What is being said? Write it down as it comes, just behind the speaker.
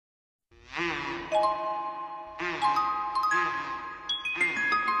Unexpected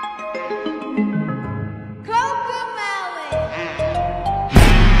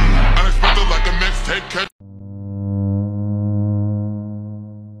like a mixtape catch.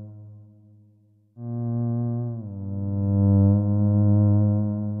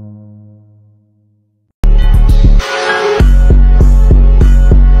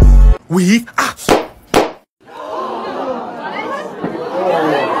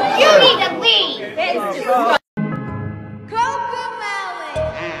 You need to leave.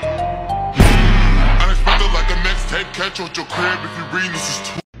 Unexpected like a mixtape catch on your crib if you read this is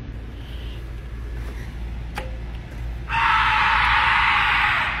too.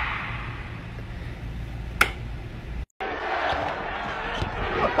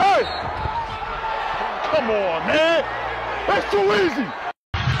 Hey! Come on, man! That's too easy!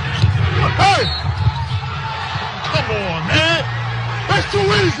 Hey! Come on, man! That's too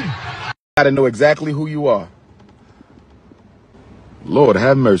easy! Gotta know exactly who you are. Lord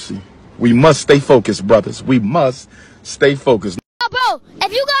have mercy. We must stay focused, brothers. We must stay focused. Oh, bro,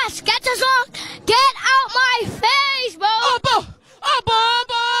 if you got sketches on, get out my face, bro. Oh, bro. Oh, bro.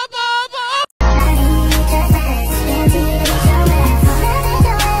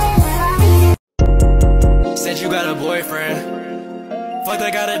 Said you got a boyfriend. Fuck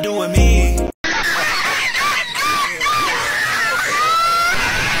that gotta do with me.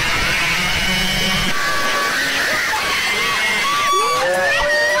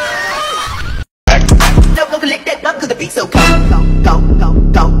 Don't lick that up 'cause the beat so go.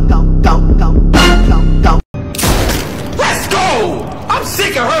 Let's go! I'm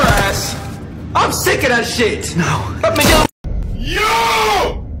sick of her ass. I'm sick of that shit. No.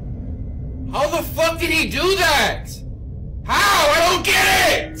 Yo! How the fuck did he do that? How? I don't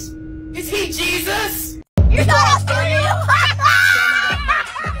get it! Is he Jesus? You thought I was doing you?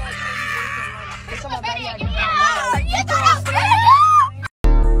 You thought I was doing you?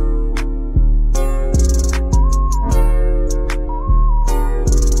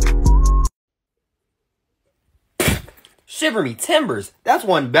 Shiver me timbers. That's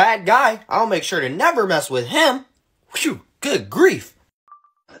one bad guy. I'll make sure to never mess with him. Whew, good grief.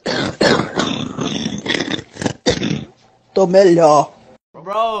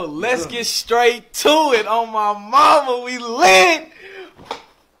 Bro, let's get straight to it. On my mama, we lit.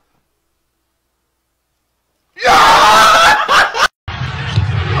 Hey!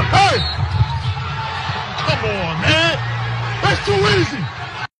 Come on, man! That's too easy!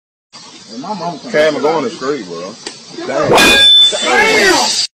 Cam, go on the street, bro. Damn!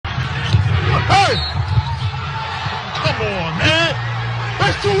 Hey! Come on, man!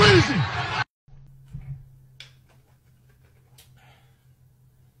 That's too easy!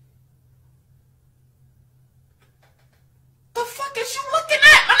 The fuck is you looking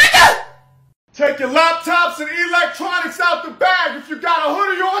at, my nigga? Take your laptops and electronics out the bag. If you got a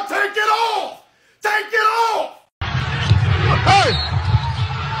hoodie on, take it off! Take it off! Hey!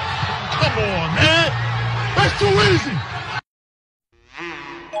 Come on, man! That's too easy!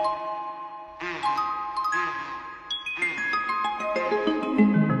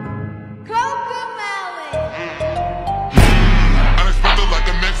 Unexpected like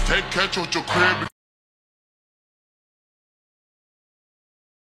a mixtape catch on your crib.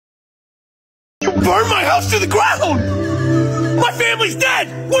 You burned my house to the ground! My family's dead!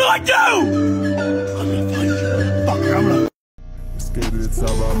 What do I do? I'm gonna find you, motherfucker. I'm gonna...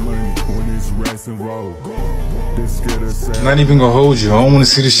 Not even gonna hold you. I don't wanna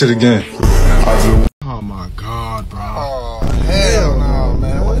see this shit again. Oh my God, bro. Oh, hell no,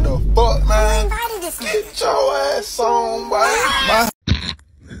 man. What the fuck, man? Get your ass on, boy.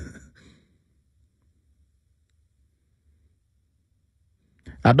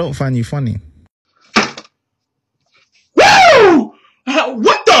 I don't find you funny. Woo!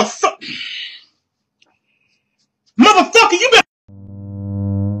 What the fuck? Motherfucker, you better...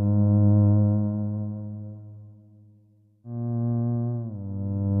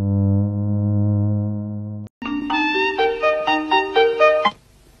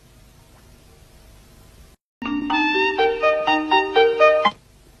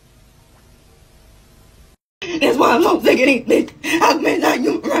 That's why I don't think anything. I mean,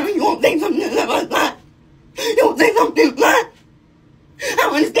 you won't think something like that. You won't think something like that. I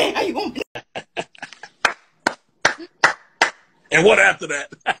don't understand how you won't. And what after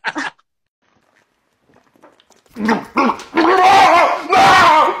that?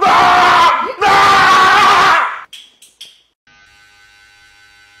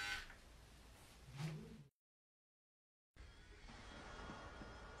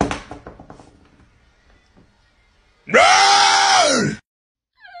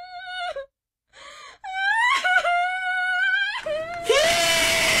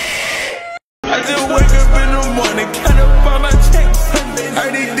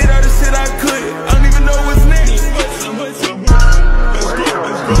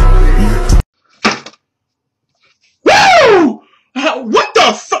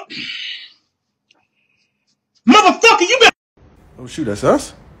 shoot, that's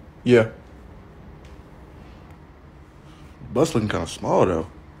us? Yeah. Bus looking kind of small, though.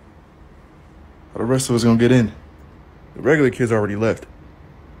 How the rest of us gonna get in? The regular kids already left.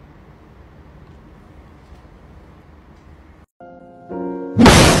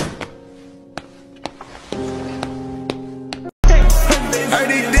 I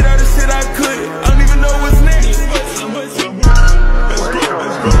did all the shit I could. I don't even know what's next. Let's go.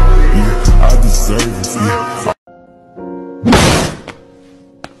 Yeah, I deserve it. Yeah.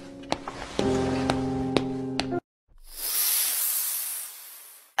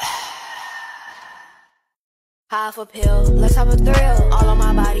 Half a pill, let's have a thrill. All on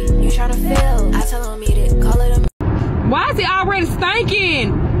my body, you tryna feel. I tell him eat it, call it a. Why is it already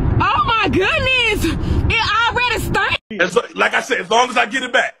stinking? Oh my goodness! It already stinking! Like I said, as long as I get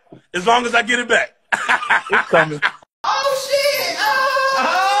it back. As long as I get it back. It's coming. Oh shit!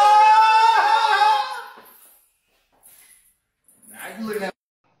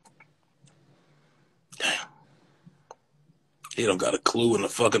 Damn. He don't got a clue in the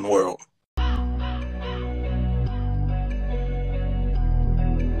fucking world.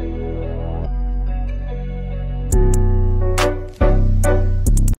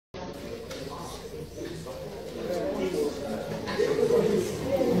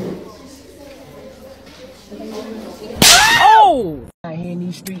 Oh! In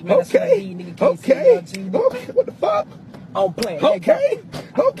these streets, man, Okay. What the fuck? I'm playing. Okay.